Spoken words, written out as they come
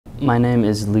My name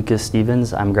is Lucas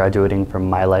Stevens. I'm graduating from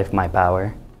My Life, My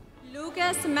Power.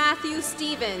 Lucas Matthew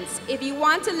Stevens. If you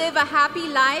want to live a happy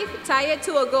life, tie it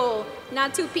to a goal,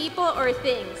 not to people or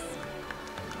things.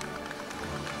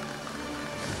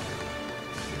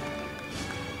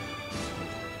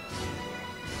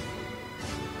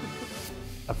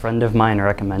 A friend of mine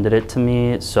recommended it to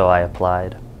me, so I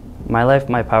applied. My Life,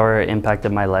 My Power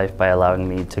impacted my life by allowing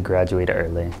me to graduate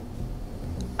early.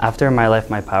 After My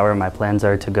Life, My Power, my plans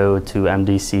are to go to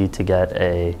MDC to get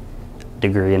a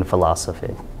degree in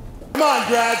philosophy. Come on,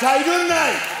 grads, how you doing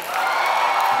tonight?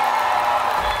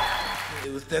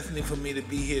 It was definitely for me to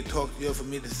be here, talk to you, for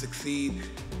me to succeed.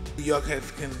 New York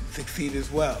can succeed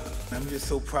as well. I'm just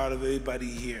so proud of everybody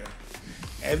here.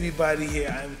 Everybody here,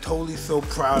 I'm totally so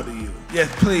proud of you. Yes,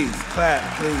 please, clap,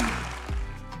 please.